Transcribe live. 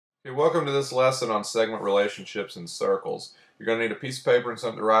Okay, welcome to this lesson on segment relationships and circles. You're going to need a piece of paper and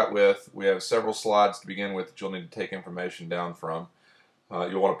something to write with. We have several slides to begin with that you'll need to take information down from.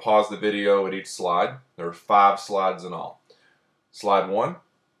 You'll want to pause the video at each slide. There are 5 slides in all. Slide 1,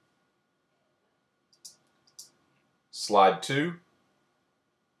 Slide 2,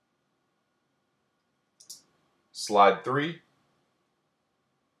 Slide 3,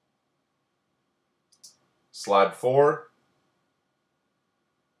 Slide 4,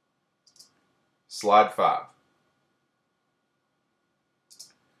 Slide 5.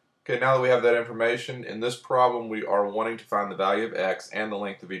 Okay, now that we have that information, in this problem we are wanting to find the value of x and the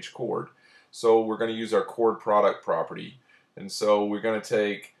length of each chord. So we're going to use our chord product property. And so we're going to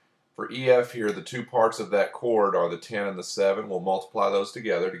take, for EF here, the 2 parts of that chord are the 10 and the 7. We'll multiply those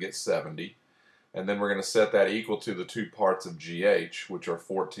together to get 70. And then we're going to set that equal to the 2 parts of GH, which are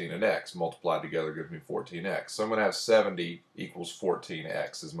 14 and x. Multiplied together gives me 14x. So I'm going to have 70 equals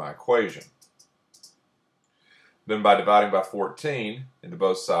 14x is my equation. Then by dividing by 14 into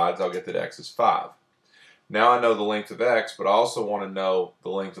both sides, I'll get that x is 5. Now I know the length of x, but I also want to know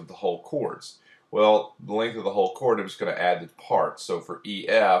the length of the whole chords. Well, the length of the whole chord, I'm just going to add the parts. So for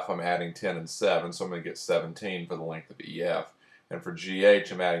EF, I'm adding 10 and 7, so I'm going to get 17 for the length of EF. And for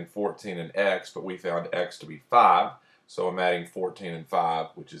GH, I'm adding 14 and x, but we found x to be 5, so I'm adding 14 and 5,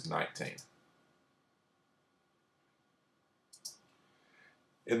 which is 19.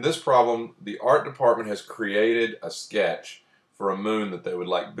 In this problem, the art department has created a sketch for a moon that they would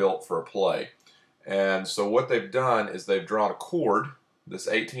like built for a play. And so what they've done is they've drawn a chord, this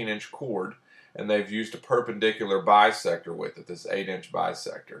 18-inch chord, and they've used a perpendicular bisector with it, this 8-inch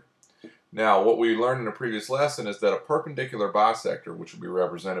bisector. Now, what we learned in a previous lesson is that a perpendicular bisector, which will be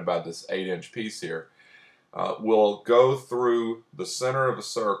represented by this 8-inch piece here, will go through the center of a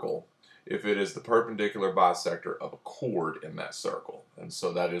circle if it is the perpendicular bisector of a chord in that circle. And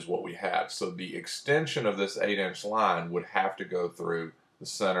so that is what we have. So the extension of this 8-inch line would have to go through the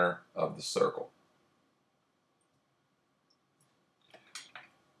center of the circle.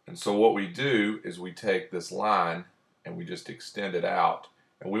 And so what we do is we take this line and we just extend it out,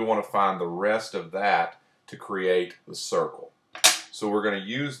 and we want to find the rest of that to create the circle. So we're going to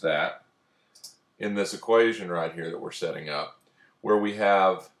use that in this equation right here that we're setting up, where we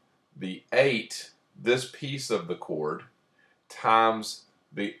have the 8, this piece of the chord, times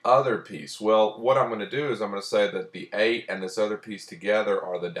the other piece. Well, what I'm going to do is I'm going to say that the 8 and this other piece together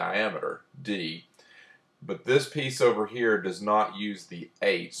are the diameter, d, but this piece over here does not use the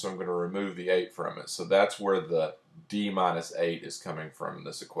 8, so I'm going to remove the 8 from it. So that's where the d minus 8 is coming from in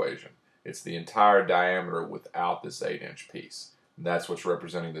this equation. It's the entire diameter without this 8-inch piece. And that's what's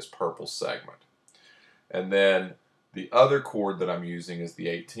representing this purple segment. And then the other chord that I'm using is the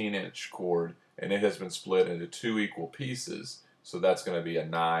 18-inch chord, and it has been split into 2 equal pieces, so that's going to be a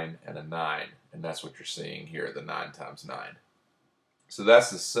 9 and a 9, and that's what you're seeing here, the 9 times 9. So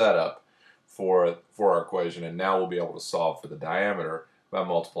that's the setup for our equation, and now we'll be able to solve for the diameter by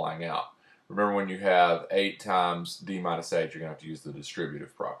multiplying out. Remember, when you have 8 times d minus 8, you're going to have to use the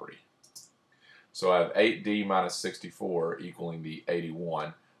distributive property. So I have 8d minus 64 equaling the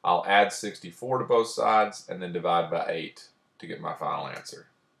 81. I'll add 64 to both sides and then divide by 8 to get my final answer.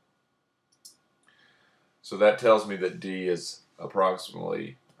 So that tells me that d is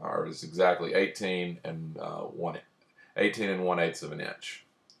approximately, or is exactly 18 and 1/8 of an inch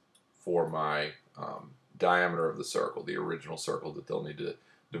for my diameter of the circle, the original circle that they'll need to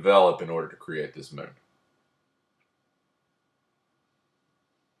develop in order to create this moon.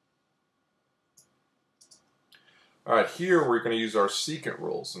 Alright, here we're going to use our secant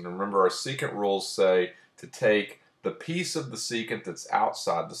rules. And remember, our secant rules say to take the piece of the secant that's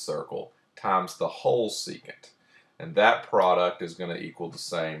outside the circle times the whole secant. And that product is going to equal the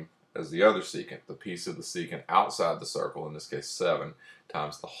same as the other secant, the piece of the secant outside the circle, in this case 7,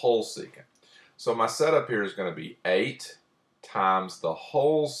 times the whole secant. So my setup here is going to be 8 times the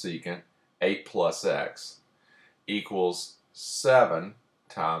whole secant, 8 plus x, equals 7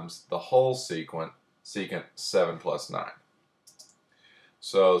 times the whole secant, 7 plus 9.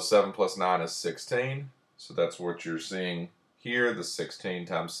 So 7 plus 9 is 16. So that's what you're seeing here, the 16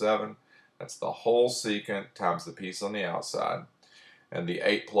 times 7. That's the whole secant times the piece on the outside. And the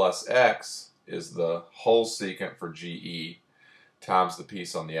 8 plus x is the whole secant for GE times the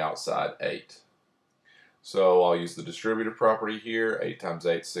piece on the outside, 8. So I'll use the distributive property here. 8 times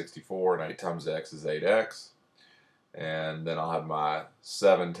 8 is 64, and 8 times x is 8x. And then I'll have my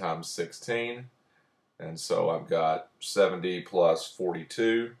 7 times 16. And so I've got 70 plus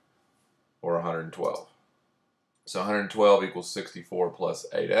 42, or 112. So 112 equals 64 plus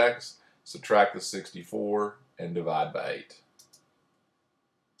 8x. Subtract the 64 and divide by 8.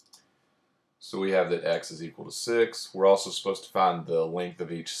 So we have that x is equal to 6. We're also supposed to find the length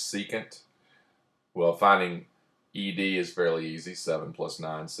of each secant. Well, finding ED is fairly easy, 7 plus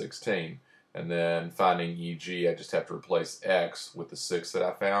 9, 16. And then finding EG, I just have to replace x with the 6 that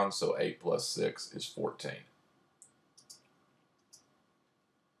I found, so 8 plus 6 is 14.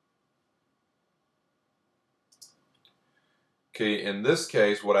 Okay, in this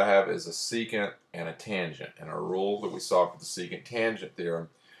case, what I have is a secant and a tangent. And our rule that we saw for the secant-tangent theorem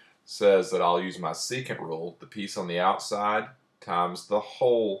says that I'll use my secant rule, the piece on the outside times the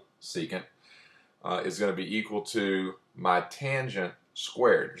whole secant, is going to be equal to my tangent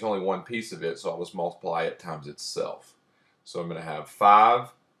squared. There's only one piece of it, so I'll just multiply it times itself. So I'm going to have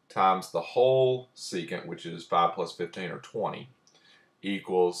 5 times the whole secant, which is 5 plus 15 or 20,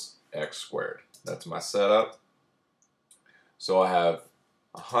 equals x squared. That's my setup. So I have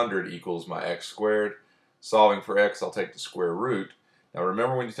 100 equals my x squared. Solving for x, I'll take the square root. Now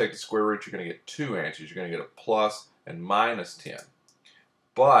remember, when you take the square root, you're going to get two answers. You're going to get a plus and minus 10.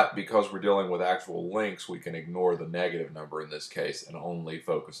 But because we're dealing with actual lengths, we can ignore the negative number in this case and only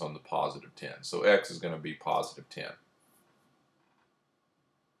focus on the positive 10. So x is going to be positive 10.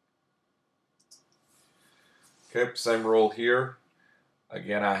 Okay, same rule here.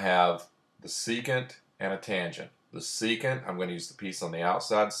 Again, I have the secant and a tangent. The secant, I'm going to use the piece on the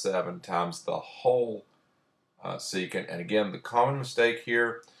outside, 7 times the whole secant. And again, the common mistake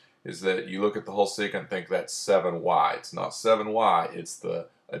here is that you look at the whole secant and think that's 7y. It's not 7y, it's the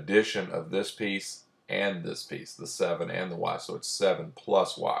addition of this piece and this piece, the 7 and the y. So it's 7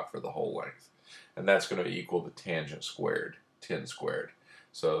 plus y for the whole length. And that's going to equal the tangent squared, 10 squared.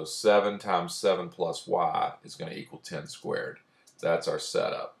 So 7 times 7 plus y is going to equal 10 squared. That's our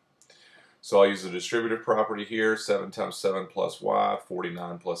setup. So I'll use the distributive property here. 7 times 7 plus y,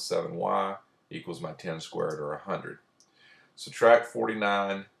 49 plus 7y equals my 10 squared, or 100. Subtract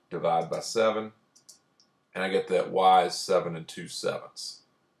 49, divide by 7, and I get that y is 7 2/7.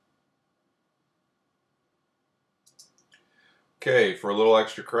 Okay, for a little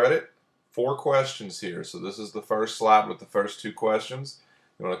extra credit, 4 questions here. So this is the first slide with the first 2 questions.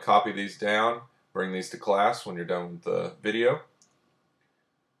 You want to copy these down, bring these to class when you're done with the video.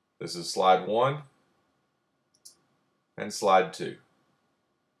 This is slide 1 and slide 2.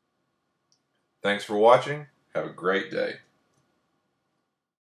 Thanks for watching. Have a great day.